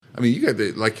I mean, you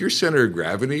got your center of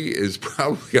gravity is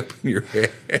probably up in your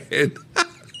head.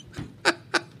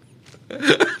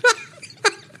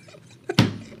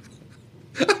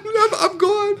 I'm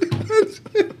gone.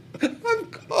 I'm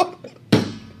gone.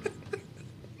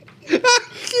 I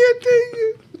can't take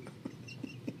it.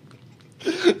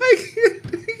 I can't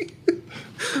take it.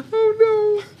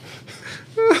 Oh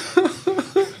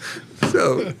no.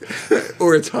 So,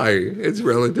 or it's high. It's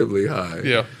relatively high.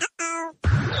 Yeah.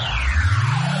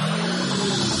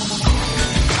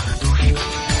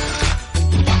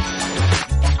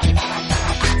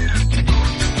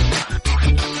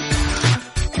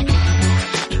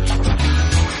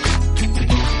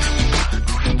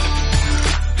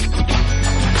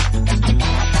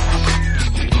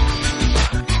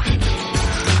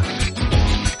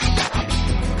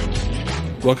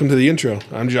 Welcome to the intro.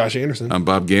 I'm Josh Anderson. I'm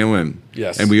Bob Galen.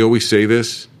 Yes. And we always say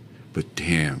this, but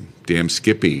damn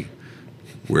Skippy,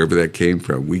 wherever that came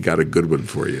from, we got a good one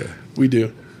for you. We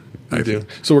do. We do.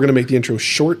 So we're going to make the intro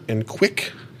short and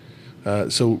quick.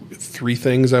 So 3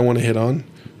 things I want to hit on.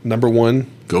 Number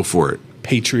 1. Go for it.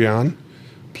 Patreon.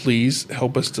 Please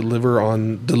help us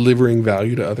delivering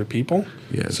value to other people.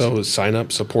 Yes. So sign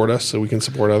up, support us so we can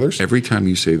support others. Every time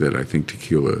you say that, I think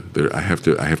tequila. I have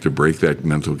to break that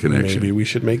mental connection. Maybe we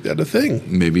should make that a thing.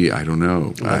 Maybe, I don't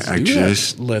know. Let's I do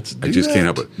just that. can't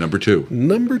help it. Number 2.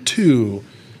 Number 2,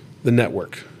 the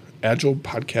network. Agile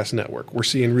Podcast Network. We're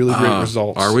seeing really great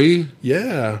results. Are we?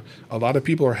 Yeah. A lot of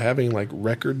people are having like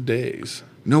record days.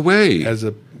 No way.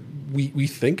 We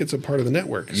think it's a part of the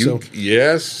network.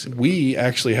 Yes. We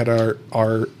actually had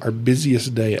our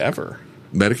busiest day ever.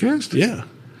 Metacast? Yeah.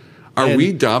 Are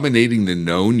we dominating the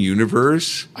known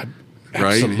universe?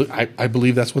 Absolutely. Right? I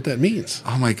believe that's what that means.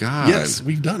 Oh my God. Yes,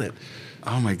 we've done it.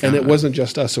 Oh my God. And it wasn't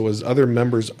just us. It was other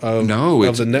members of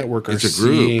the network are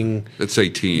seeing let's say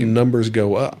team numbers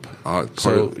go up. Part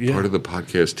of the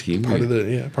podcast team. Part of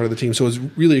the team. So it's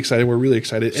really exciting. We're really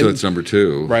excited. So it's number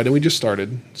 2. Right, and we just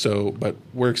started. But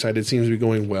we're excited. It seems to be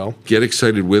going well. Get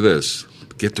excited with us.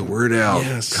 Get the word out.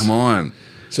 Yes. Come on.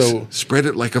 So spread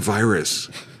it like a virus.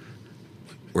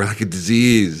 Or like a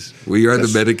disease. We are the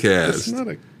Metacast. That's not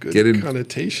a good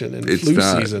connotation in flu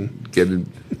season. Get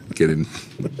in.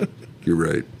 You're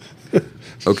right.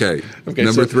 Okay.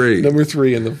 Number 3. Number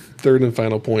 3, and the third and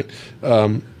final point.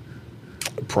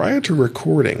 Prior to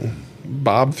recording,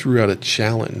 Bob threw out a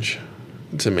challenge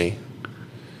to me.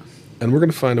 And we're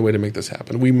going to find a way to make this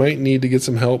happen. We might need to get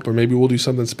some help, or maybe we'll do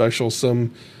something special,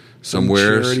 somewhere,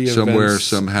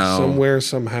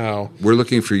 somehow. We're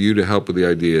looking for you to help with the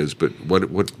ideas, but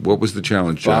what was the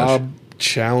challenge, Josh? Bob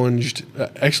challenged.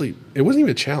 Actually, it wasn't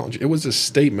even a challenge. It was a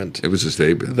statement. It was a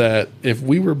statement that if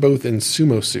we were both in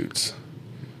sumo suits,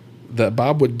 that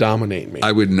Bob would dominate me.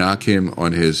 I would knock him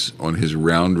on his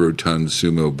round, rotund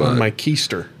sumo butt. On my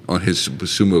keister. On his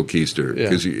sumo keister.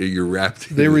 Because you're wrapped.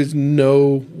 There is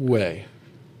no way.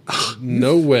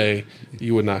 No way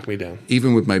you would knock me down.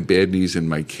 Even with my bad knees and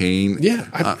my cane. Yeah.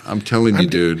 I'm telling you,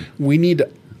 dude.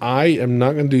 I am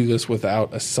not going to do this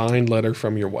without a signed letter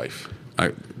from your wife.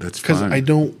 That's fine.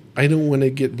 Because I don't want to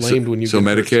get blamed when you. So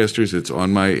Metacasters,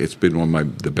 it's been on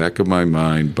the back of my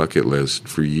mind bucket list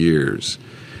for years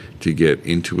to get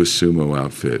into a sumo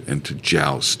outfit and to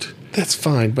joust. That's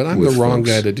fine, but I'm the wrong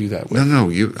guy to do that with.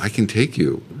 No, I can take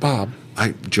you, Bob.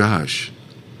 Josh,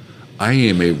 I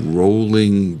am a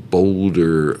rolling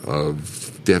boulder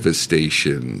of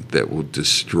devastation that will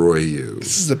destroy you.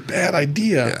 This is a bad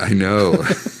idea. I know.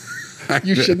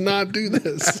 You should not do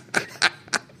this.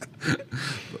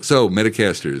 So,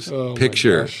 Metacasters,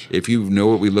 picture. If you know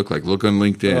what we look like, look on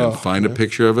LinkedIn, find a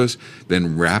picture of us,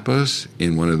 then wrap us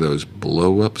in one of those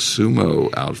blow-up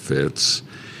sumo outfits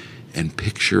and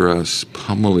picture us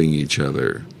pummeling each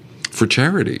other for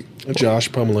charity.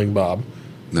 Josh pummeling Bob.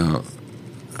 No,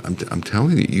 I'm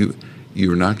telling you,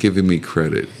 you're not giving me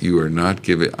credit. You are not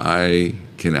giving. I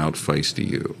can out-feist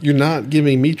you. You're not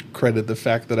giving me credit. The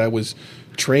fact that I was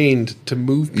trained to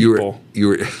move people. You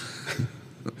were.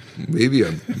 Maybe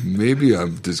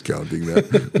I'm discounting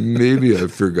that. Maybe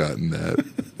I've forgotten that.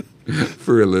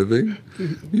 For a living,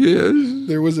 yes.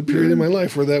 There was a period in my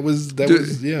life where that was.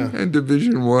 And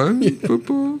Division I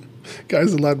football.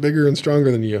 Guy's a lot bigger and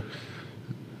stronger than you.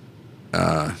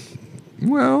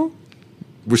 Well,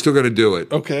 we're still going to do it.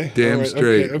 Okay. Damn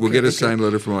straight. We'll get a signed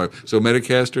letter from our. So,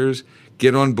 Metacasters,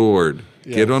 get on board.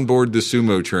 Yeah. Get on board the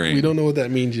sumo train. We don't know what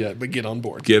that means yet, but get on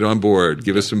board. Get on board.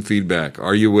 Give us some feedback.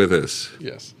 Are you with us?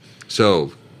 Yes.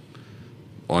 So,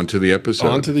 on to the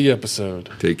episode.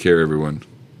 Take care, everyone.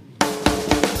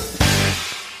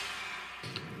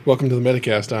 Welcome to the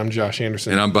Metacast. I'm Josh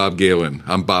Anderson. And I'm Bob Galen.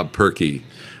 I'm Bob Perky.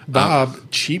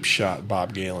 Cheap shot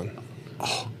Bob Galen.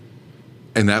 Oh,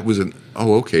 And that was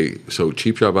okay. So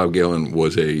Cheap Shot Bob Galen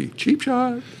was a cheap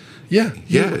shot. Yeah.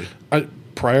 Yeah.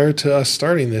 Prior to us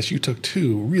starting this, you took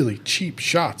 2 really cheap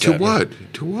shots. To what?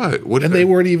 And they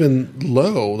weren't even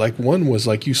low. Like one was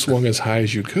like you swung as high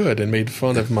as you could and made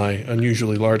fun of my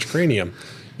unusually large cranium.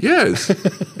 Yes,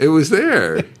 it was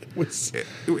there.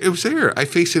 It was there. I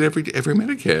face it every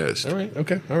Metacast. All right.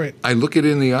 Okay. All right. I look it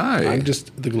in the eye.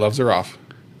 The gloves are off.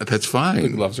 That's fine. The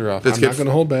gloves are off. I'm not going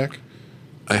to hold back.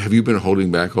 Have you been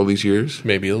holding back all these years?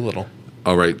 Maybe a little.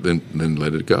 All right, then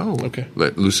let it go. Okay.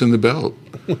 Loosen the belt.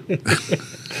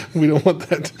 We don't want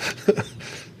that.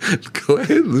 Go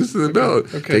ahead, loosen the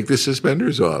belt. Okay. Take the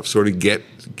suspenders off. Sort of get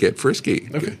frisky.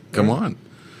 Okay. Come on.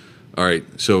 All right.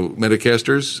 So,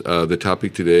 Metacasters, the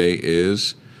topic today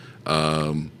is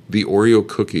the Oreo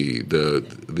cookie,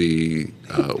 the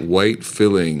white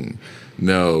filling.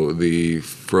 No, the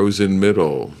frozen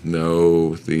middle.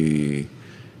 No, the.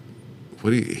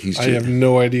 I have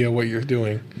no idea what you're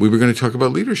doing. We were going to talk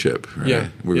about leadership. Right? Yeah.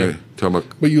 We're going to talk about.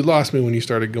 But you lost me when you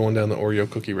started going down the Oreo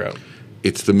cookie route.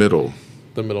 It's the middle.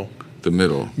 The middle. The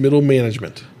middle. Middle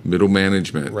management. Middle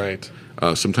management. Right.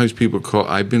 Sometimes people call.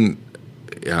 I've been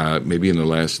maybe in the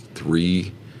last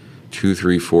 2,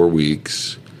 3, 4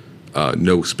 weeks.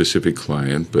 No specific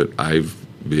client, but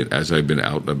as I've been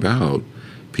out and about,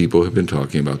 people have been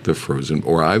talking about the frozen,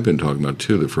 or I've been talking about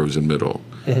too, the frozen middle.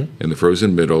 Mm-hmm. And the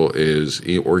frozen middle is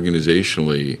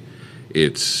organizationally,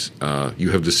 it's you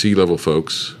have the C-level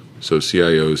folks, so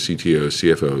CIOs,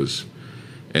 CTOs, CFOs,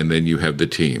 and then you have the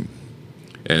team.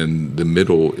 And the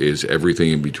middle is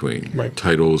everything in between. Right.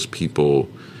 Titles, people,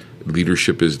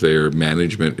 leadership is there,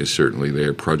 management is certainly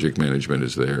there, project management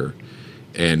is there.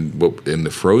 And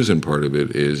the frozen part of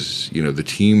it is, the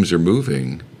teams are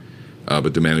moving,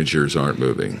 but the managers aren't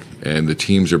moving. And the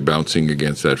teams are bouncing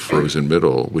against that frozen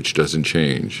middle, which doesn't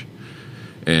change.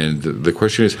 And the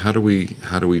question is, how do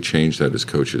we change that as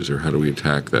coaches, or how do we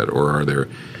attack that? Or are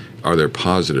there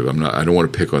positive? I don't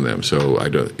want to pick on them, so I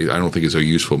don't think it's a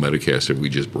useful Metacast if we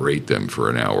just berate them for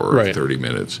an hour or 30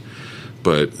 minutes.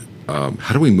 But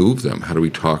how do we move them? How do we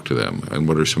talk to them? And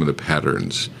what are some of the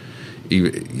patterns?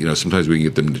 Even, sometimes we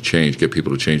can get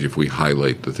people to change if we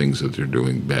highlight the things that they're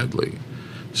doing badly.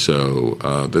 So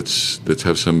let's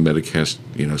have some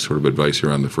Metacast, sort of advice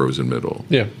around the frozen middle.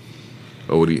 Yeah.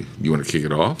 Oh, what do you want to kick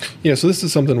it off? Yeah. So this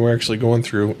is something we're actually going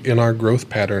through in our growth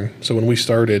pattern. So when we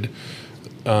started,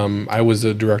 I was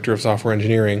the director of software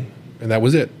engineering, and that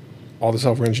was it. All the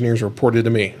software engineers reported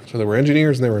to me. So there were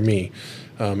engineers and there were me.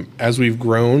 As we've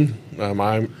grown,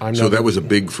 I'm so that was a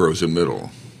big frozen middle.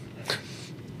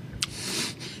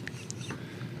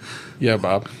 Yeah,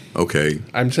 Bob. Okay.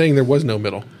 I'm saying there was no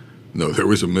middle. No, there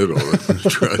was a middle.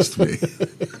 Trust me.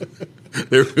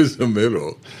 There was a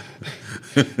middle.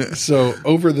 So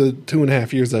over the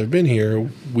 2.5 years I've been here,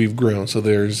 we've grown. So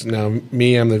there's now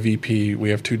me, I'm the VP.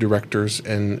 We have 2 directors,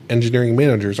 and engineering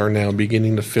managers are now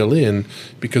beginning to fill in,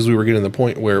 because we were getting to the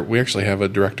point where we actually have a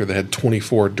director that had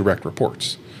 24 direct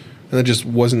reports. And that just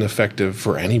wasn't effective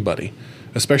for anybody,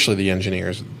 especially the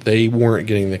engineers. They weren't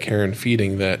getting the care and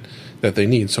feeding that they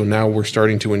need. So now we're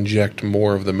starting to inject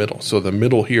more of the middle. So the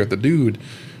middle here, the dude,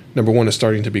 number one, is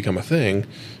starting to become a thing,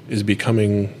 is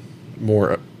becoming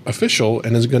more official,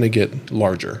 and is going to get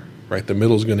larger, right? The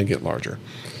middle is going to get larger.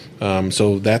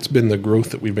 So that's been the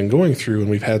growth that we've been going through, and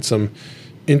we've had some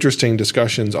interesting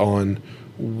discussions on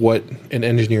what an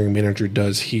engineering manager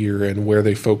does here and where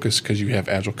they focus, because you have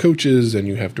agile coaches and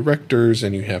you have directors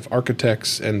and you have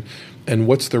architects, and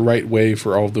what's the right way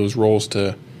for all of those roles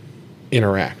to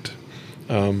interact.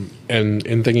 And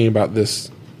in thinking about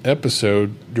this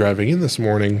episode, driving in this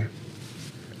morning,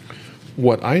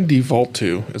 what I default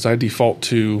to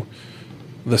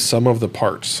the sum of the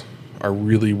parts are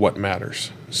really what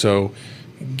matters. So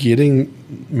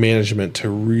getting management to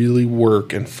really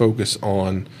work and focus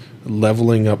on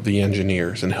leveling up the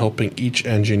engineers and helping each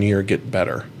engineer get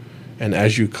better. And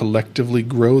as you collectively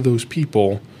grow those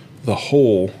people, the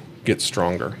whole gets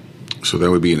stronger. So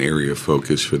that would be an area of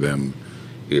focus for them.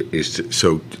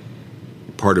 So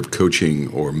part of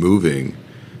coaching or moving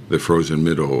the frozen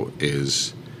middle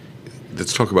is,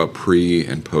 let's talk about pre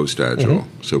and post agile.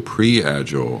 Mm-hmm. So pre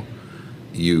agile,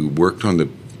 you worked on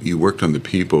the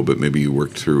people, but maybe you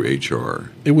worked through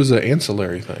HR. It was an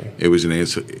ancillary thing. It was an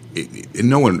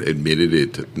no one admitted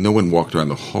it. No one walked around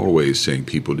the hallways saying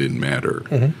people didn't matter.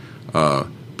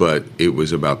 Mm-hmm. But it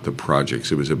was about the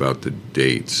projects. It was about the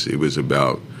dates. It was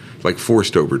about, like,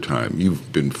 forced overtime.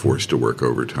 You've been forced to work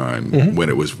overtime mm-hmm. when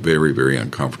it was very, very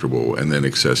uncomfortable, and then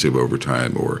excessive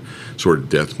overtime or sort of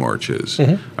death marches.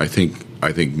 Mm-hmm.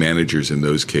 I think managers in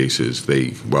those cases,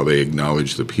 while they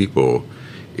acknowledge the people,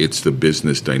 it's the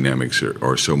business dynamics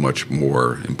are so much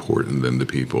more important than the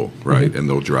people, right? Mm-hmm. And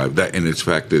they'll drive that. And it's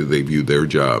the fact that they view their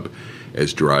job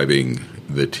as driving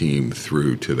the team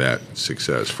through to that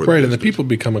success for the right, and the people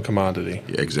become a commodity.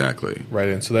 Exactly. Right,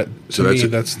 and so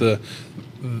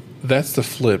that's the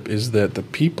flip, is that the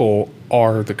people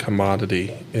are the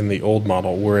commodity in the old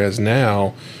model, whereas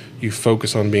now you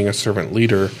focus on being a servant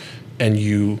leader and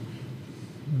you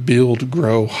build,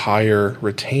 grow, hire,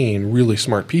 retain really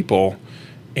smart people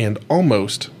and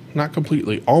almost, not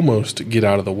completely, almost get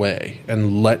out of the way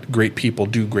and let great people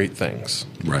do great things.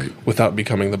 Right. Without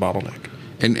becoming the bottleneck.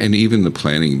 And even the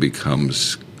planning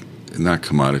becomes not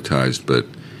commoditized, but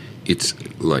it's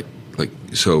like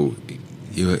so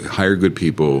you hire good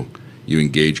people, you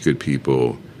engage good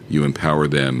people, you empower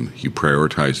them, you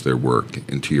prioritize their work,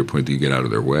 and to your point, you get out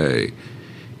of their way.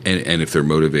 And if they're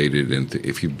motivated, and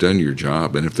if you've done your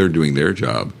job, and if they're doing their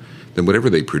job, then whatever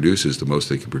they produce is the most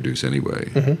they can produce anyway,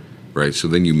 mm-hmm. right? So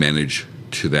then you manage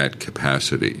to that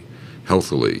capacity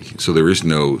healthily. So there is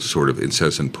no sort of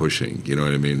incessant pushing, you know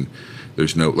what I mean?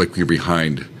 There's no, like you're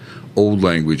behind, old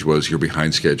language was you're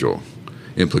behind schedule,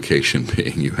 implication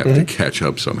being you have mm-hmm. to catch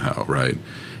up somehow, right?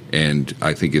 And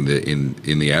I think in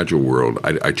the agile world,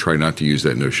 I try not to use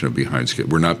that notion of behind schedule.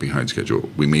 We're not behind schedule.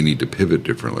 We may need to pivot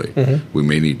differently. Mm-hmm. We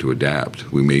may need to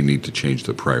adapt. We may need to change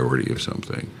the priority of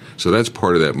something. So that's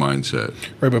part of that mindset.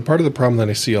 Right, but part of the problem that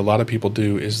I see a lot of people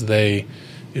do is they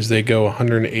go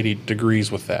 180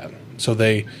 degrees with that. So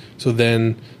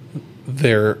then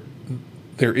there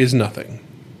is nothing.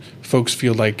 Folks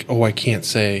feel like, oh, I can't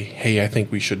say, hey, I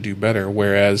think we should do better.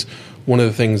 Whereas one of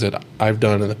the things that I've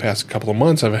done in the past couple of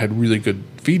months, I've had really good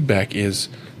feedback, is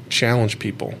challenge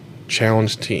people,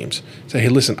 challenge teams. Say, hey,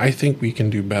 listen, I think we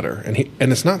can do better. And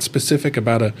it's not specific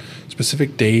about a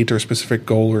specific date or specific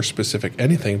goal or specific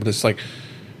anything, but it's like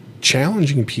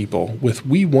challenging people with,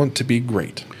 we want to be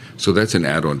great. So that's an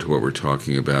add-on to what we're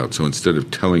talking about. So instead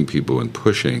of telling people and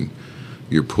pushing,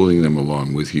 you're pulling them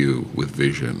along with you with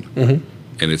vision. Mm-hmm.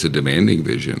 And it's a demanding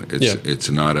vision.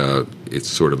 It's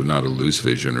sort of not a loose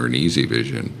vision or an easy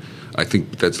vision. I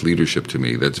think that's leadership to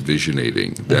me. That's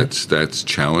visionating. Mm-hmm. That's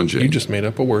challenging. You just made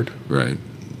up a word. Right.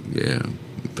 Yeah.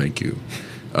 Thank you.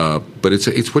 But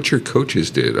it's what your coaches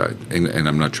did. And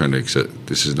I'm not trying to accept,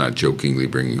 this is not jokingly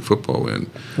bringing football in.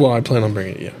 Well, I plan on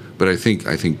bringing it, yeah. But I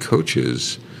think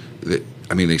coaches,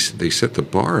 they set the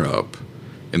bar up.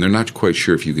 And they're not quite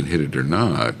sure if you can hit it or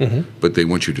not, mm-hmm. but they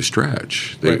want you to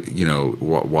stretch. Right. You know,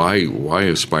 why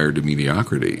aspire to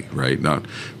mediocrity, right?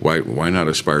 Why not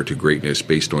aspire to greatness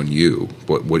based on you,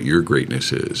 what your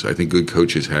greatness is? I think good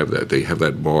coaches have that. They have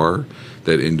that bar,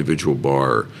 that individual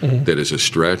bar, mm-hmm. that is a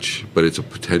stretch, but it's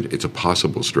a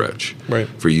possible stretch, right.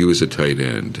 for you as a tight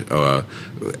end.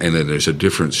 And then there's a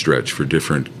different stretch for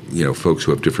different, folks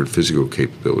who have different physical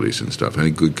capabilities and stuff. I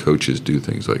think good coaches do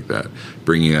things like that.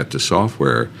 Bringing that to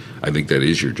software, I think that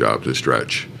is your job, to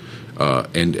stretch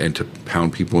and to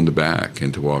pound people in the back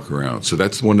and to walk around. So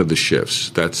that's one of the shifts.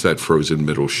 That's that frozen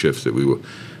middle shift that we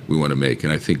want to make.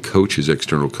 And I think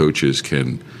external coaches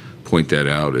can point that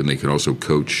out, and they can also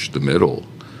coach the middle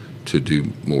to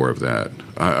do more of that.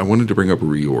 I wanted to bring up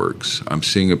reorgs. I'm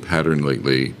seeing a pattern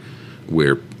lately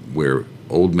where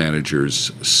old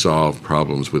managers solve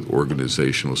problems with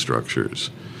organizational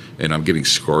structures. And I'm getting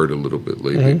scarred a little bit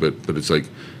lately, mm-hmm. but it's like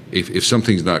if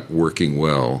something's not working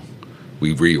well,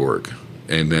 we reorg.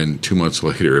 And then 2 months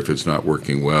later, if it's not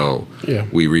working well,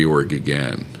 we reorg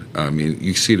again. I mean,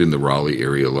 you see it in the Raleigh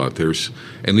area a lot.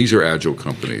 And these are agile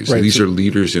companies. Right. These are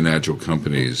leaders in agile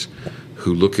companies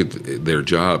who look at their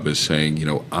job as saying,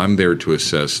 I'm there to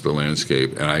assess the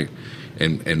landscape,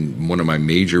 and one of my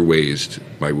major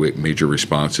major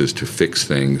responses to fix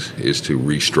things is to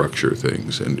restructure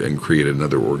things and create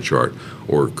another org chart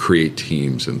or create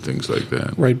teams and things like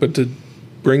that. Right, but to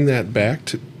bring that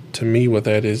back to me, what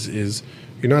that is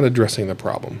you're not addressing the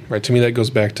problem, right? To me, that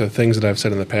goes back to things that I've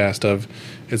said in the past of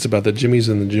it's about the Jimmies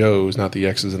and the Joes, not the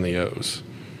X's and the O's,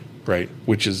 right?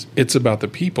 Which is, it's about the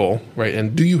people, right?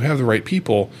 And do you have the right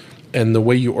people? And the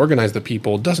way you organize the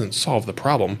people doesn't solve the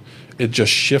problem. It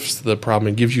just shifts the problem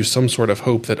and gives you some sort of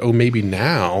hope that, maybe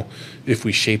now if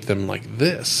we shape them like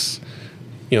this,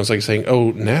 it's like saying,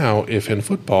 now if in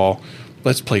football,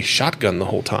 let's play shotgun the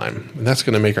whole time, and that's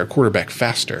going to make our quarterback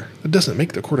faster. It doesn't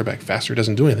make the quarterback faster. It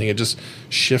doesn't do anything. It just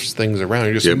shifts things around.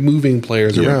 You're just moving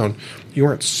players around. You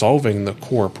aren't solving the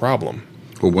core problem.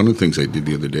 Well, one of the things I did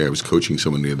the other day, I was coaching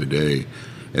someone the other day,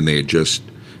 and they had just,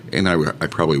 and I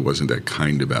probably wasn't that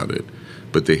kind about it,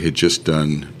 but they had just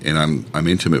done, and I'm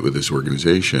intimate with this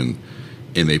organization,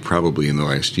 and they probably in the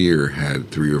last year had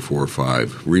 3 or 4 or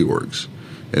 5 reorgs,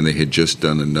 and they had just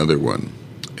done another one.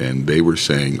 and they were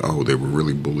saying, they were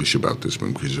really bullish about this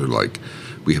one because they're like,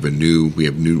 we have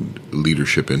new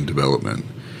leadership and development,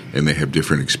 and they have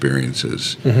different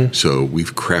experiences. Mm-hmm. So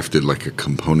we've crafted like a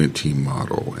component team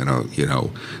model, and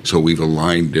so we've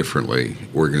aligned differently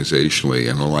organizationally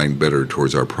and aligned better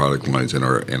towards our product lines and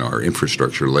our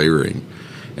infrastructure layering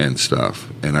and stuff.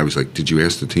 And I was like, did you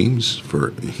ask the teams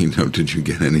did you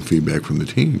get any feedback from the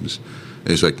teams? And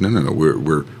it's like, no.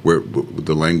 We're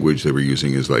the language that we're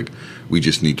using is like, we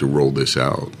just need to roll this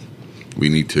out.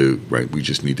 We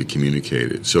just need to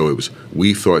communicate it. So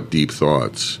we thought deep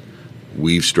thoughts.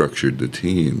 We've structured the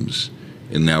teams,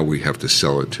 and now we have to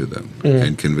sell it to them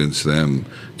and convince them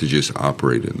to just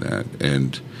operate in that.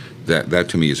 And that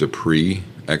to me is a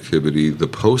pre-activity. The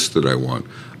post that I want,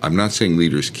 I'm not saying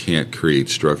leaders can't create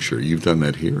structure. You've done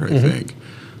that here, I think.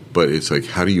 But it's like,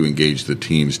 how do you engage the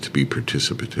teams to be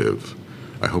participative?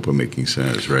 I hope I'm making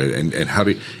sense, right? And how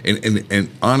do and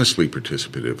honestly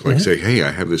participative, like say, hey,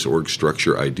 I have this org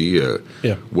structure idea.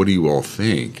 Yeah. What do you all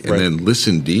think? And then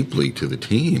listen deeply to the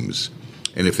teams.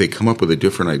 And if they come up with a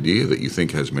different idea that you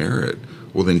think has merit,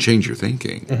 well, then change your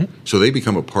thinking. Mm-hmm. So they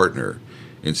become a partner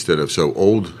instead of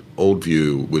old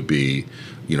view would be,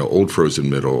 old frozen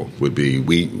middle would be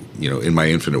in my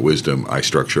infinite wisdom, I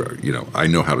structure, I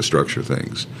know how to structure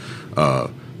things.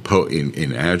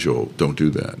 In Agile, don't do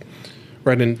that.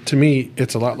 Right, and to me,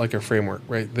 it's a lot like a framework,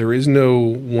 right? There is no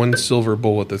one silver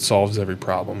bullet that solves every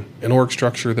problem. An org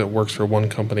structure that works for one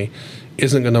company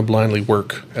isn't going to blindly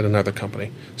work at another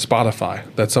company. Spotify,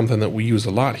 that's something that we use a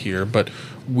lot here, but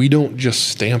we don't just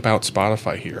stamp out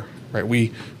Spotify here, right?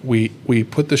 We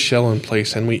put the shell in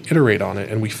place and we iterate on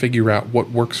it and we figure out what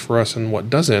works for us and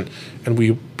what doesn't, and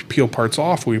we peel parts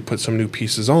off, we put some new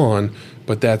pieces on,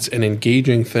 but that's an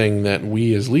engaging thing that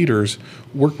we as leaders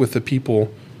work with the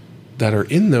people that are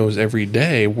in those every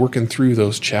day, working through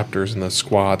those chapters and the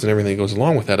squads and everything that goes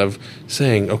along with that, of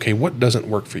saying, okay, what doesn't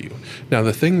work for you? Now,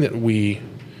 the thing that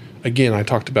I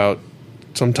talked about,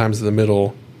 sometimes the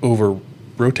middle over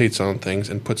rotates on things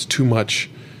and puts too much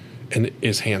and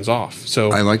is hands off.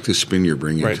 So I like the spin you're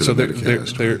bringing to the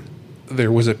Metacast.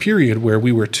 There was a period where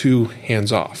we were too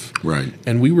hands off. Right.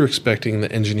 And we were expecting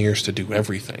the engineers to do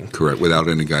everything. Correct, without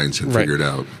any guidance and figure it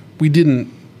out. We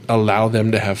didn't allow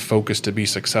them to have focus to be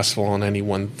successful on any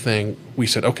one thing. We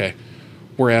said, okay,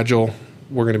 we're Agile,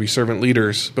 we're going to be servant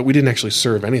leaders, but we didn't actually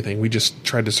serve anything. We just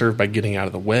tried to serve by getting out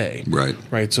of the way.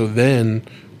 Right. So then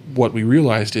what we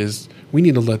realized is we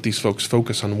need to let these folks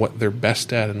focus on what they're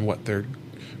best at and what they're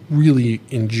really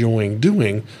enjoying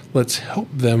doing. Let's help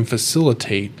them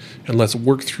facilitate and let's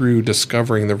work through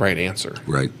discovering the right answer.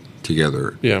 Right.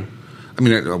 Together. Yeah. I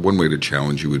mean, one way to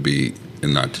challenge you would be,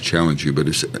 and not to challenge you, but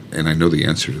and I know the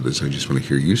answer to this, I just want to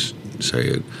hear you say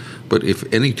it, but if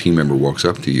any team member walks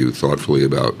up to you thoughtfully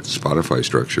about Spotify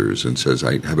structures and says,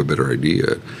 I have a better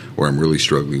idea, or I'm really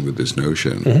struggling with this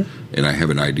notion, and I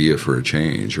have an idea for a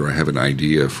change, or I have an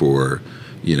idea for,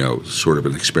 sort of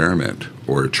an experiment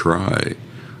or a try,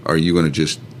 are you going to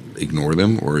just ignore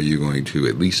them, or are you going to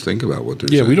at least think about what they're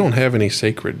saying? Yeah, we don't have nothing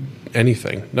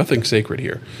sacred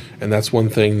here. And that's one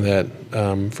thing that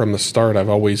from the start I've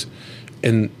always,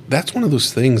 and that's one of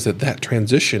those things that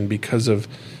transition because of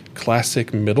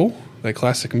classic middle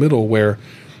where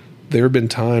there have been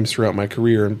times throughout my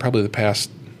career and probably the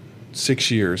past 6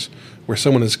 years where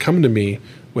someone has come to me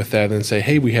with that and say,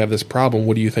 hey, we have this problem,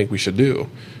 what do you think we should do?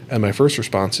 And my first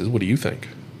response is, what do you think?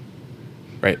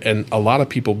 Right, and a lot of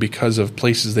people, because of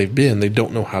places they've been, they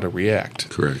don't know how to react.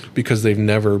 Correct. Because they've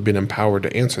never been empowered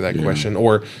to answer that question,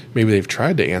 or maybe they've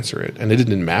tried to answer it, and it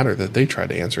didn't matter that they tried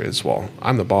to answer it as well.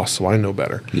 I'm the boss, so I know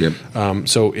better. Yep.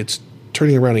 So it's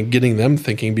turning around and getting them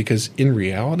thinking, because in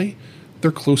reality,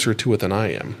 they're closer to it than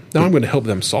I am. Now I'm going to help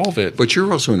them solve it. But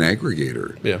you're also an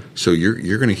aggregator. Yeah. So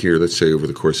you're going to hear, let's say over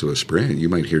the course of a sprint, you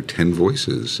might hear 10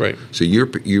 voices. Right. So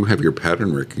you have your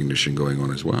pattern recognition going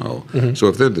on as well. Mm-hmm. So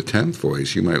if they're the 10th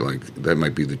voice, that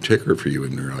might be the ticker for you,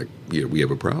 and they're like, yeah, we have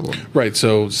a problem. Right.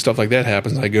 So stuff like that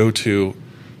happens. I go to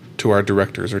our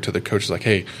directors or to the coaches like,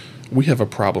 hey, we have a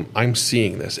problem. I'm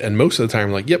seeing this. And most of the time,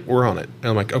 I'm like, yep, we're on it.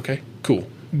 And I'm like, okay, cool.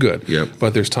 Good. Yep.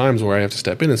 But there's times where I have to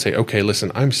step in and say, okay,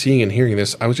 listen, I'm seeing and hearing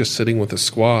this. I was just sitting with a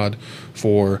squad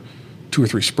for 2 or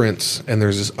 3 sprints, and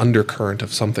there's this undercurrent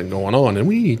of something going on, and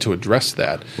we need to address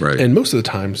that. Right. And most of the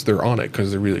times they're on it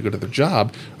because they're really good at their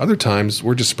job. Other times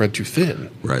we're just spread too thin.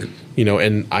 Right.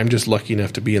 And I'm just lucky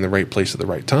enough to be in the right place at the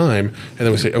right time. And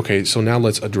then we say, okay, so now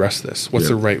let's address this. What's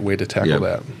the right way to tackle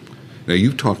that? Now,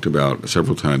 you've talked about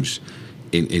several times,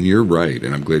 and you're right,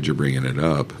 and I'm glad you're bringing it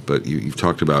up, but you've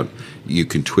talked about you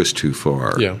can twist too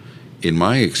far. Yeah. In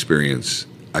my experience,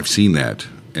 I've seen that,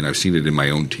 and I've seen it in my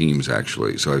own teams,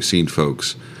 actually. So I've seen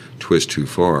folks twist too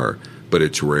far, but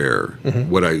it's rare.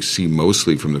 What I see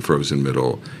mostly from the frozen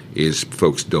middle is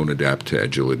folks don't adapt to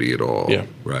agility at all. Yeah.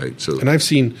 Right. So, and I've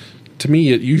seen, to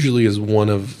me, it usually is one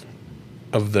of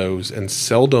those, and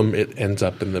seldom it ends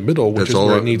up in the middle, which is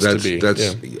where it needs to be.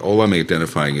 That's all I'm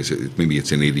identifying is maybe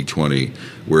it's an 80-20,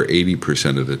 where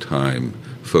 80% of the time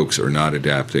folks are not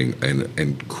adapting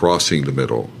and crossing the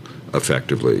middle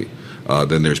effectively.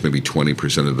 Then there's maybe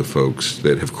 20% of the folks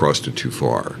that have crossed it too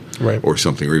far, right, or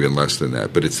something, or even less than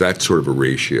that. But it's that sort of a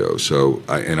ratio. So,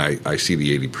 I see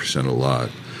the 80% a lot.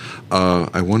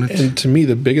 And to me,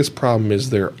 the biggest problem is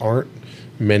there aren't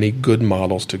many good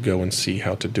models to go and see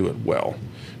how to do it well.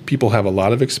 People have a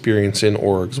lot of experience in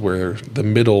orgs where the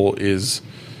middle is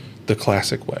the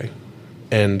classic way,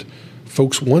 and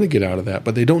folks want to get out of that,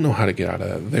 but they don't know how to get out of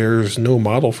that. There's no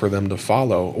model for them to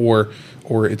follow, or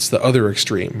it's the other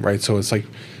extreme, right? So it's like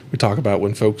we talk about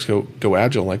when folks go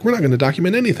agile, like we're not going to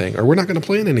document anything, or we're not going to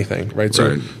plan anything, right?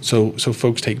 So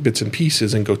folks take bits and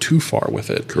pieces and go too far with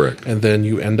it. Correct. And then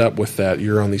you end up with that.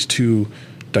 You're on these two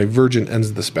divergent ends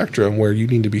of the spectrum where you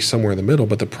need to be somewhere in the middle.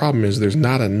 But the problem is there's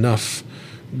not enough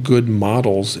good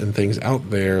models and things out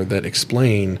there that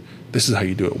explain this is how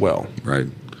you do it well. Right.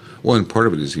 Well, and part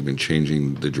of it is even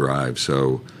changing the drive.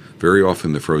 So very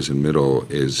often the frozen middle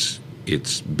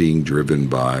it's being driven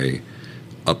by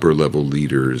upper level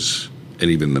leaders and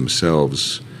even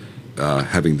themselves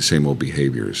having the same old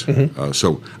behaviors.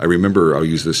 So I remember, I'll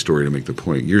use this story to make the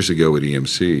point. Years ago at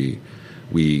EMC,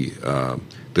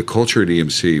 the culture at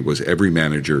EMC was every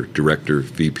manager, director,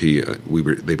 VP,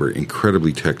 they were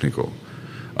incredibly technical.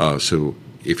 So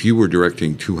if you were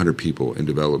directing 200 people in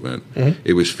development,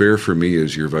 it was fair for me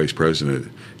as your vice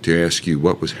president to ask you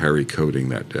what was Harry coding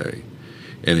that day.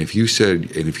 And if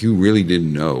you really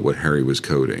didn't know what Harry was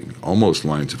coding, almost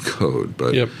lines of code,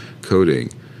 but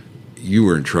coding, you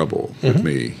were in trouble with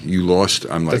me. You lost.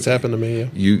 I'm like, that's happened to me.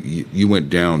 Yeah. You went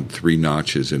down 3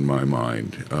 notches in my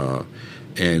mind. Or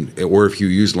if you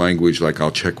use language like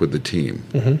I'll check with the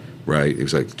team, right? It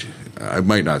was like, I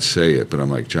might not say it, but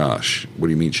I'm like, Josh, what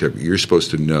do you mean check? You're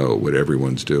supposed to know what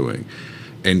everyone's doing,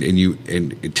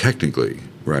 and technically.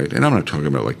 Right, and I'm not talking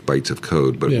about like bytes of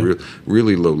code, but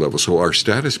really low level. So our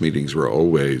status meetings were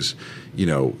always,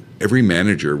 every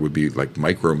manager would be like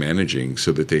micromanaging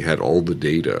so that they had all the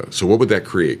data. So what would that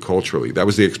create culturally? That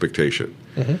was the expectation.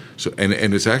 So and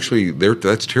it's actually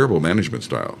that's terrible management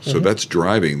style. So that's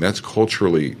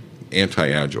culturally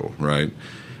anti-agile, right?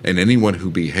 And anyone who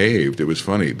behaved, it was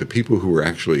funny, the people who were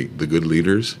actually the good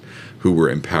leaders, who were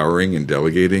empowering and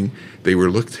delegating, they were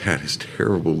looked at as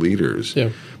terrible leaders. Yeah.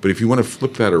 But if you want to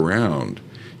flip that around,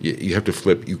 you have to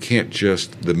flip.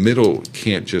 The middle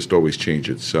can't just always change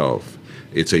itself.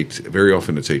 Very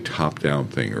often it's a top-down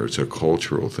thing, or it's a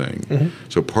cultural thing.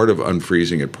 So part of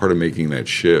unfreezing it, part of making that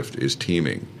shift is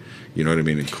teaming. You know what I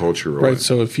mean? In cultural. Right,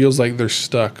 so it feels like they're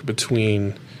stuck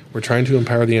between, we're trying to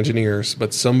empower the engineers,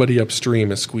 but somebody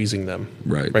upstream is squeezing them.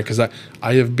 Right. Because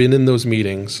I have been in those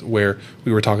meetings where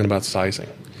we were talking about sizing.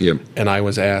 Yep. And I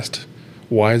was asked,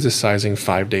 why is this sizing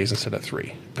 5 days instead of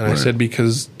 3? And I said,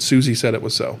 because Susie said it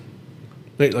was so.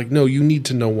 Like, no, you need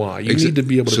to know why. You need to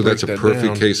be able to break that down. So that's a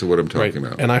perfect case of what I'm talking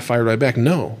about. And I fired right back,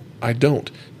 no, I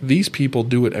don't. These people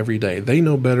do it every day. They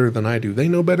know better than I do. They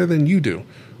know better than you do.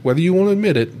 Whether you want to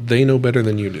admit it, they know better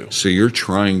than you do. So you're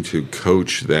trying to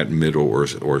coach that middle or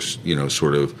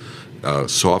sort of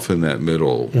soften that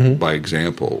middle by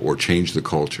example, or change the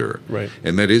culture. Right.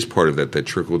 And that is part of that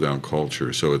trickle-down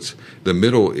culture. So the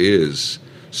middle is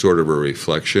sort of a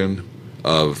reflection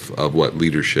of what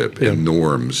leadership and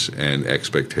norms and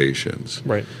expectations.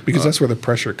 Right. Because that's where the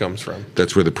pressure comes from.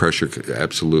 That's where the pressure,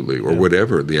 absolutely, or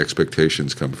whatever the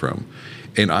expectations come from.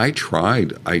 And I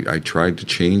tried to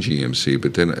change EMC,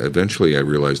 but then eventually I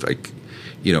realized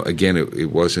again,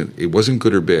 it wasn't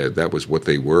good or bad. That was what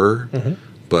they were,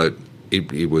 but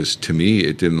it was, to me,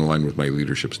 it didn't align with my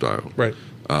leadership style. Right.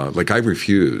 Like I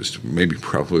refused,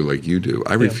 probably like you do.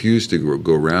 I refused to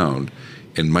go around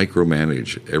and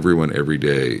micromanage everyone every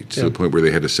day to the point where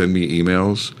they had to send me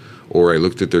emails, or I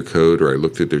looked at their code, or I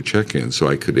looked at their check-in so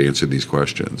I could answer these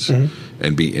questions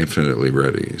and be infinitely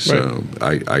ready. So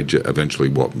I eventually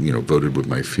voted with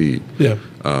my feet. Yeah.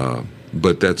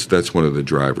 But that's one of the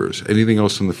drivers. Anything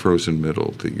else in the frozen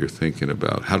middle that you're thinking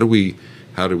about? How do we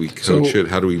coach it?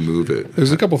 How do we move it?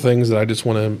 There's a couple things that I just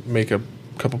want to make a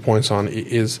couple points on.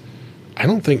 Is I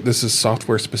don't think this is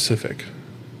software specific.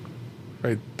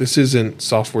 Right. This isn't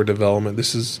software development.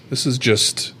 This is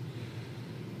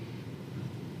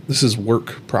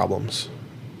work problems,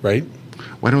 right?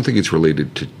 Well, I don't think it's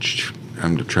related to.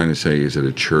 I'm trying to say, is it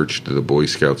a church? Do the Boy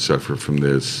Scouts suffer from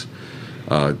this?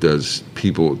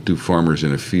 Do farmers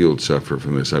in a field suffer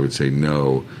from this? I would say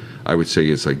no. I would say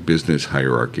it's like business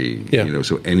hierarchy. Yeah.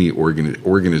 So any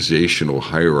organizational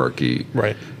hierarchy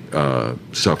right.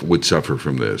 Would suffer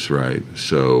from this, right?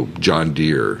 So John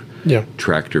Deere,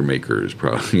 tractor makers,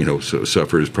 probably,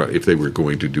 suffers. If they were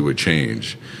going to do a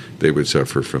change, they would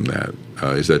suffer from that.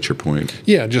 Is that your point?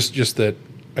 Yeah, just that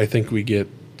I think we get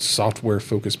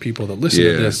software-focused people that listen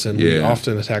to this, and we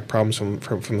often attack problems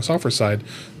from the software side.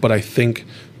 But I think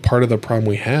part of the problem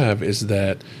we have is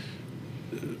that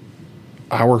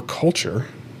our culture,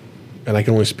 and I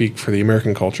can only speak for the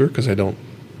American culture because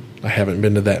I haven't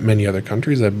been to that many other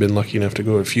countries. I've been lucky enough to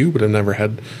go to a few, but I've never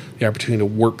had the opportunity to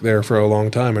work there for a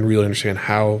long time and really understand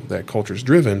how that culture is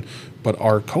driven. But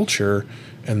our culture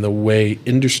and the way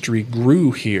industry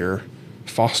grew here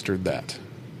fostered that.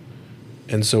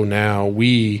 And so now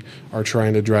we are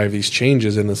trying to drive these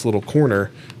changes in this little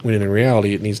corner, when in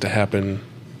reality it needs to happen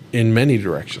in many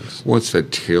directions. Well, it's that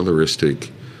Tayloristic,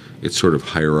 it's sort of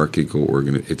hierarchical,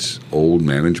 it's old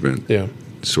management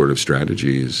sort of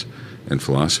strategies and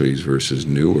philosophies versus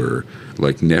newer,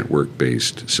 like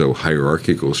network-based, so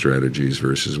hierarchical strategies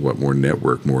versus more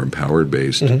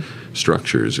empowered-based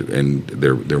structures, and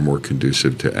they're more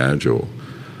conducive to agile.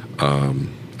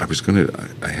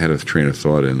 I had a train of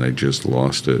thought and I just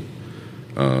lost it.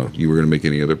 You were going to make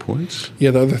any other points?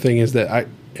 Yeah, the other thing is that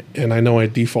I know I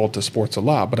default to sports a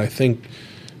lot, but I think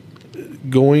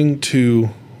going to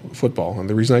football, and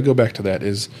the reason I go back to that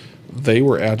is they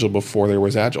were agile before there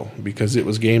was agile, because it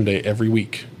was game day every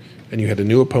week. And you had a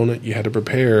new opponent, you had to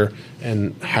prepare,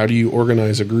 and how do you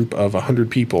organize a group of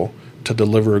 100 people to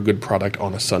deliver a good product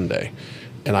on a Sunday?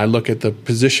 And I look at the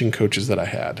position coaches that I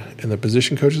had. And the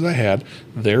position coaches I had,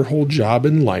 their whole job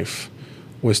in life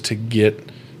was to get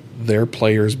their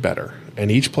players better.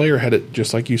 And each player had,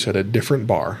 just like you said, a different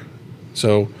bar.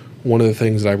 So one of the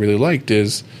things that I really liked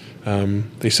is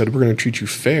they said, we're going to treat you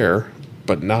fair,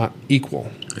 but not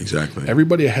equal. Exactly.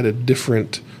 Everybody had a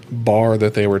different bar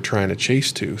that they were trying to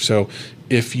chase to. So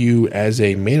if you, as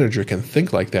a manager, can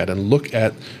think like that and look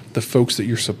at the folks that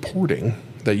you're supporting,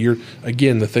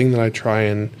 again, the thing that I try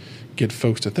and get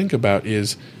folks to think about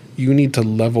is you need to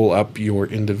level up your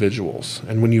individuals.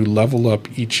 And when you level up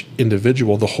each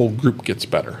individual, the whole group gets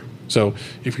better. So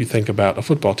if you think about a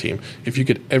football team, if you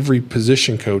get every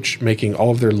position coach making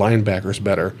all of their linebackers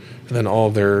better, and then all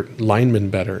of their linemen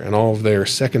better, and all of their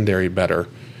secondary better,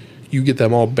 you get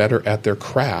them all better at their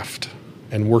craft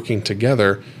and working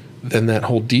together, then that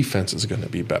whole defense is going to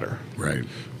be better. Right.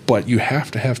 But you have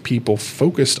to have people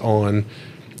focused on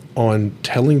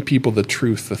telling people the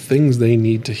truth, the things they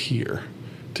need to hear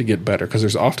to get better. Because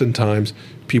there's oftentimes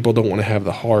people don't want to have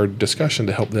the hard discussion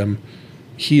to help them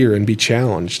hear and be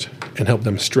challenged and help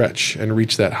them stretch and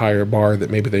reach that higher bar that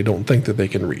maybe they don't think that they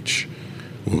can reach.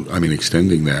 Well, I mean,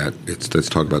 extending that, let's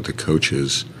talk about the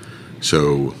coaches.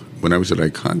 So when I was at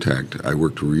iContact, I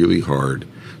worked really hard.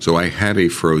 So I had a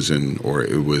frozen, or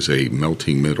it was a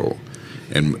melting middle.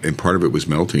 And part of it was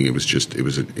melting. It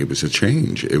was a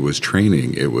change. It was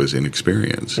training. It was an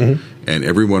experience. Mm-hmm. And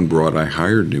everyone I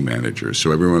hired new managers.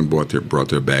 So everyone brought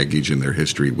their baggage and their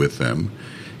history with them.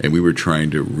 And we were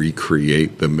trying to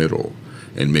recreate the middle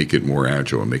and make it more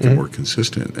agile and make it more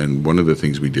consistent. And one of the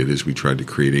things we did is we tried to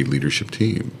create a leadership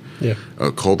team. Yeah.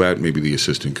 Call that maybe the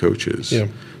assistant coaches. Yeah.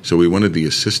 So we wanted the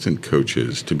assistant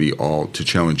coaches to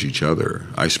challenge each other.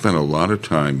 I spent a lot of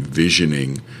time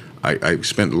visioning. I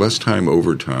spent less time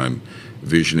overtime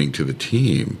visioning to the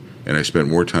team, and I spent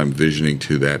more time visioning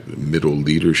to that middle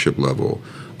leadership level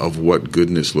of what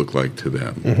goodness looked like to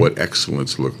them, what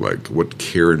excellence looked like, what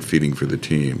care and feeding for the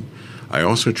team. I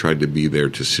also tried to be there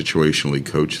to situationally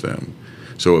coach them.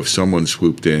 So if someone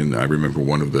swooped in, I remember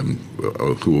one of them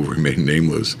who will remain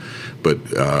nameless, but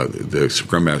the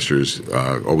Scrum Masters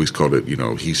always called it,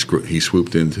 he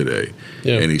swooped in today,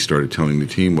 and he started telling the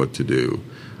team what to do.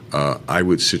 I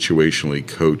would situationally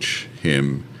coach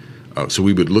him. So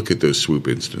we would look at those swoop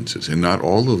instances, and not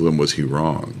all of them was he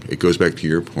wrong. It goes back to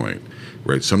your point,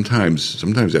 right? Sometimes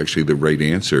actually the right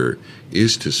answer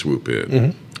is to swoop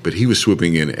in, but he was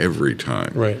swooping in every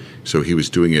time. Right. So he was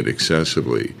doing it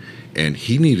excessively, and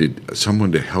he needed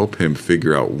someone to help him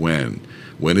figure out when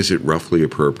is it roughly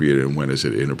appropriate and when is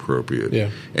it inappropriate.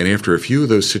 Yeah. And after a few of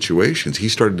those situations, he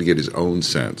started to get his own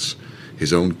sense,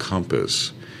 his own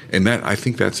compass. And I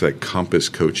think that's that compass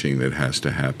coaching that has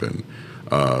to happen.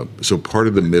 So part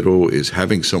of the middle is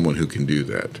having someone who can do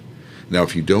that. Now,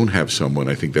 if you don't have someone,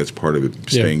 I think that's part of it,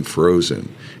 staying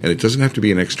frozen. And it doesn't have to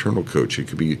be an external coach. It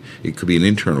could be an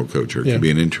internal coach, or it could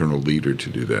be an internal leader to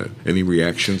do that. Any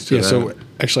reactions to that? So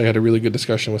actually I had a really good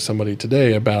discussion with somebody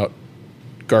today about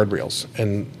guardrails.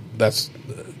 And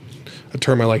a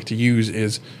term I like to use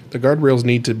is the guardrails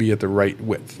need to be at the right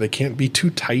width. They can't be too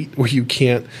tight where you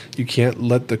can't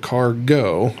let the car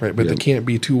go, right? But they can't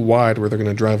be too wide where they're going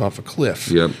to drive off a cliff.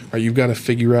 Yep. Right? You've got to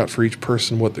figure out for each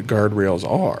person what the guardrails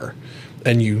are,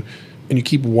 and you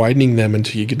keep widening them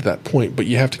until you get to that point. But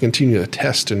you have to continue to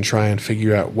test and try and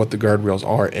figure out what the guardrails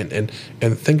are, and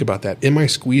think about that. Am I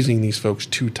squeezing these folks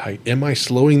too tight? Am I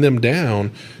slowing them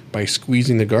down by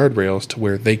squeezing the guardrails to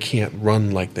where they can't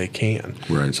run like they can?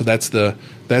 Right. So that's the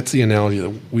analogy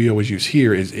that we always use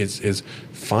here is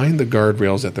find the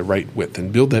guardrails at the right width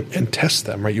and build them and test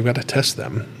them, right? You've got to test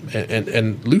them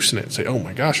and loosen it. Say, oh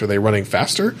my gosh, are they running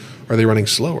faster? Or are they running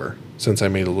slower since I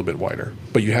made it a little bit wider?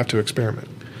 But you have to experiment.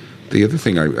 The other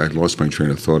thing, I lost my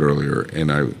train of thought earlier,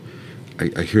 and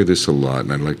I hear this a lot,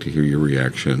 and I'd like to hear your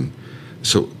reaction.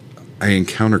 So I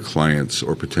encounter clients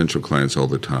or potential clients all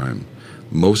the time.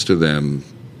 Most of them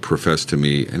profess to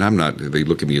me, and they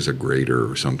look at me as a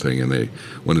grader or something, and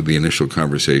one of the initial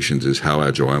conversations is, how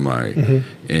agile am I?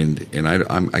 Mm-hmm.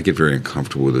 And I get very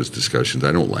uncomfortable with those discussions.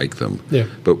 I don't like them. Yeah.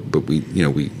 But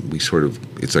we sort of,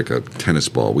 it's like a tennis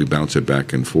ball. We bounce it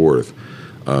back and forth.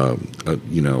 A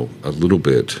little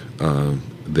bit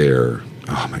there.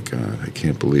 Oh my God, I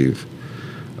can't believe.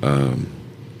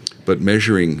 But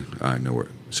measuring, I know it.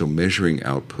 So measuring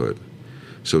output.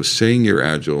 So saying you're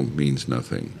agile means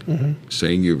nothing. Mm-hmm.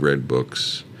 Saying you've read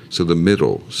books. So the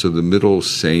middle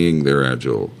saying they're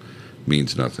agile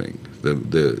means nothing.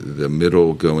 The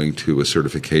middle going to a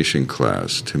certification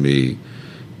class to me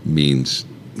means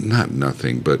not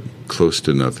nothing, but close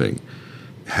to nothing.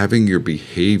 Having your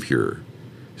behavior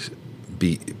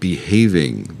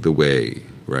behaving the way,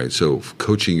 right? So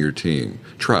coaching your team,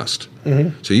 trust.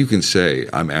 Mm-hmm. So you can say,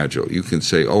 I'm agile. You can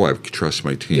say, I trust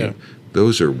my team. Yeah.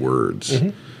 Those are words.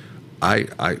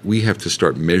 Mm-hmm. We have to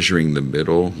start measuring the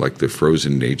middle, like the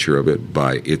frozen nature of it,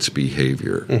 by its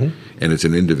behavior. Mm-hmm. And it's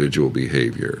an individual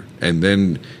behavior. And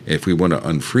then if we want to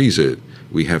unfreeze it,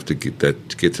 we have to get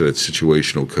to that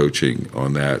situational coaching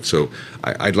on that. So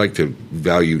I'd like to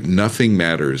value nothing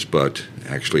matters but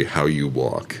actually how you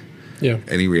walk. Yeah.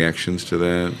 Any reactions to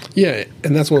that? Yeah,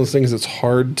 and that's one of the things that's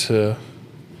hard to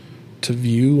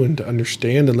view and to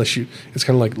understand unless it's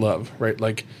kind of like love, right?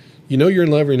 Like, you're in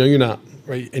love or you're not,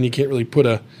 right? And you can't really put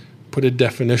a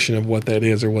definition of what that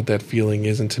is or what that feeling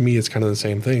is. And to me, it's kind of the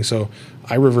same thing. So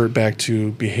I revert back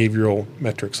to behavioral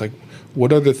metrics. Like,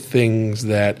 what are the things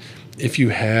that if you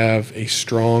have a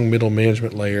strong middle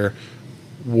management layer,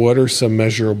 what are some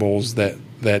measurables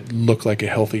that look like a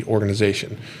healthy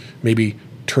organization? Maybe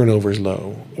turnover is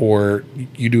low, or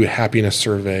you do a happiness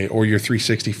survey, or your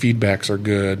 360 feedbacks are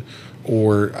good,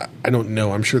 or I don't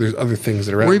know. I'm sure there's other things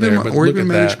that are out there. But or even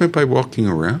management by walking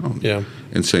around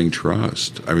and saying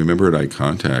trust. I remember at Eye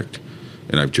Contact,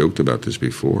 and I've joked about this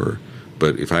before,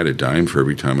 but if I had a dime for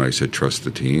every time I said trust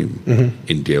the team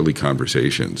in daily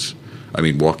conversations, I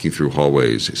mean, walking through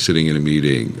hallways, sitting in a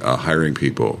meeting, hiring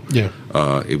people,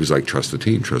 it was like trust the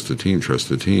team, trust the team, trust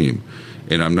the team.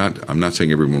 And I'm not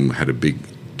saying everyone had a big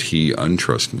T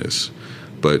untrustness,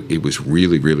 but it was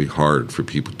really, really hard for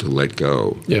people to let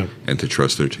go and to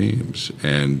trust their teams.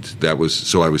 And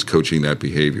so I was coaching that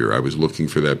behavior. I was looking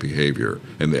for that behavior.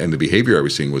 And the behavior I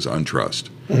was seeing was untrust.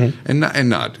 Mm-hmm. And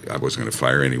not I wasn't going to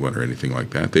fire anyone or anything like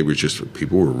that. They were just,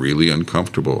 people were really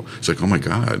uncomfortable. It's like, oh my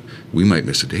God, we might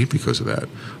miss a date because of that.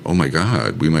 Oh my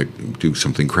God, we might do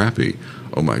something crappy.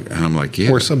 Oh my! And I'm like, yeah.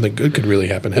 Or something good could really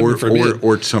happen.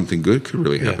 Or something good could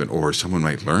really happen. Or someone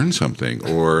might learn something.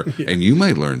 Or and you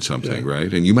might learn something,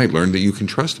 right? And you might learn that you can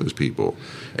trust those people,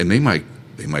 and they might,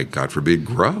 God forbid,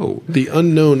 grow. The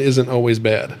unknown isn't always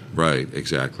bad. Right.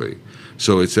 Exactly.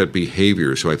 So it's that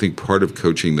behavior. So I think part of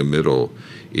coaching the middle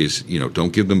is,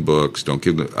 don't give them books. Don't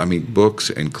give them. I mean, books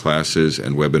and classes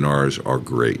and webinars are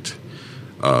great.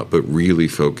 But really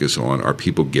focus on, are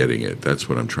people getting it? That's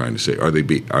what I'm trying to say. Are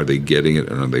they getting it,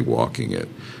 and are they walking it?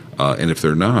 And if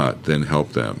they're not, then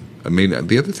help them. I mean,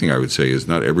 the other thing I would say is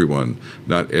not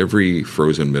every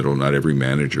frozen middle, not every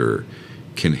manager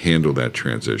can handle that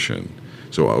transition.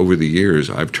 So over the years,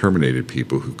 I've terminated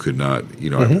people who could not,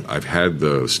 I've had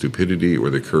the stupidity or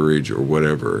the courage or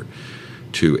whatever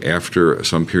to, after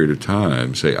some period of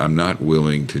time, say, I'm not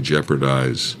willing to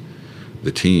jeopardize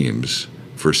the teams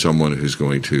for someone who's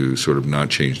going to sort of not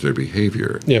change their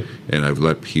behavior. Yep. And I've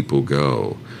let people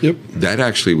go. Yep. That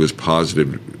actually was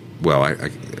positive. Well, I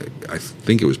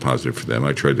think it was positive for them.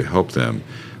 I tried to help them.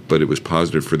 But it was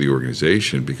positive for the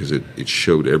organization because it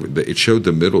showed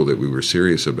the middle that we were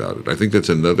serious about it. I think that's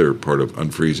another part of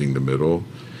unfreezing the middle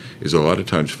is a lot of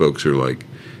times folks are like,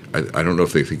 I don't know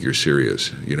if they think you're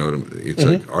serious. You know what I mean? It's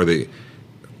like,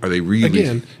 Are they really?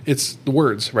 Again, it's the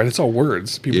words, right? It's all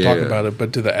words. People talk about it,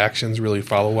 but do the actions really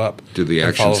follow up? Do the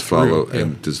actions follow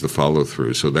and does the follow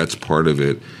through? So that's part of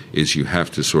it. Is you have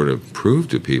to sort of prove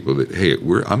to people that, hey,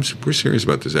 we're serious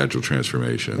about this agile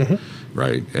transformation,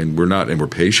 right? And we're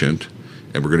patient,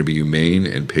 and we're going to be humane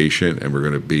and patient, and we're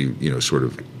going to be sort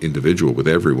of individual with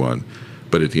everyone.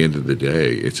 But at the end of the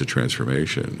day, it's a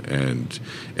transformation, and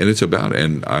it's about,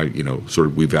 and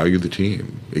we value the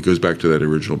team. It goes back to that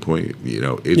original point.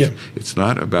 It's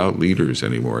not about leaders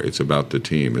anymore. It's about the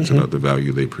team. It's about the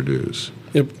value they produce.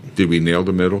 Yep. Did we nail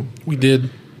the middle? We did.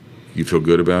 You feel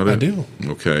good about it? I do.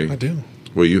 Okay. I do.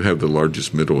 Well, you have the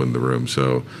largest middle in the room,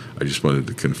 so I just wanted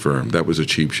to confirm. That was a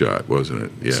cheap shot, wasn't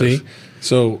it? Yes. See?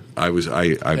 So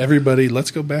everybody,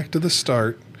 let's go back to the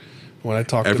start. When I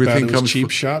talked about it was cheap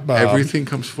shot, Bob. Everything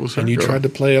comes full circle. And you tried to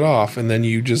play it off, and then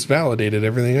you just validated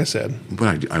everything I said.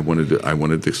 But I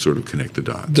wanted to sort of connect the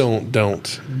dots.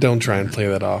 Don't try and play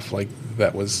that off like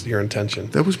that was your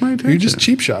intention. That was my intention. You're just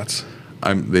cheap shots.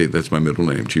 That's my middle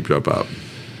name, Cheap Shot Bob.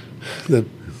 That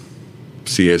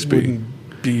CSB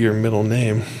wouldn't be your middle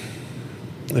name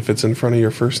if it's in front of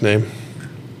your first name.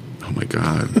 Oh my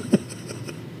God.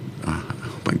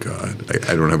 My God.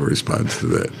 I don't have a response to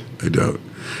that. I don't.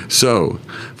 So,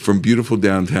 from beautiful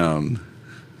downtown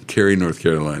Cary, North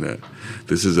Carolina,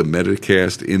 this is a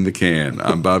Metacast in the can.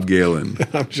 I'm Bob Galen.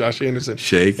 I'm Josh Anderson.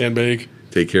 Shake and bake.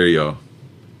 Take care, y'all.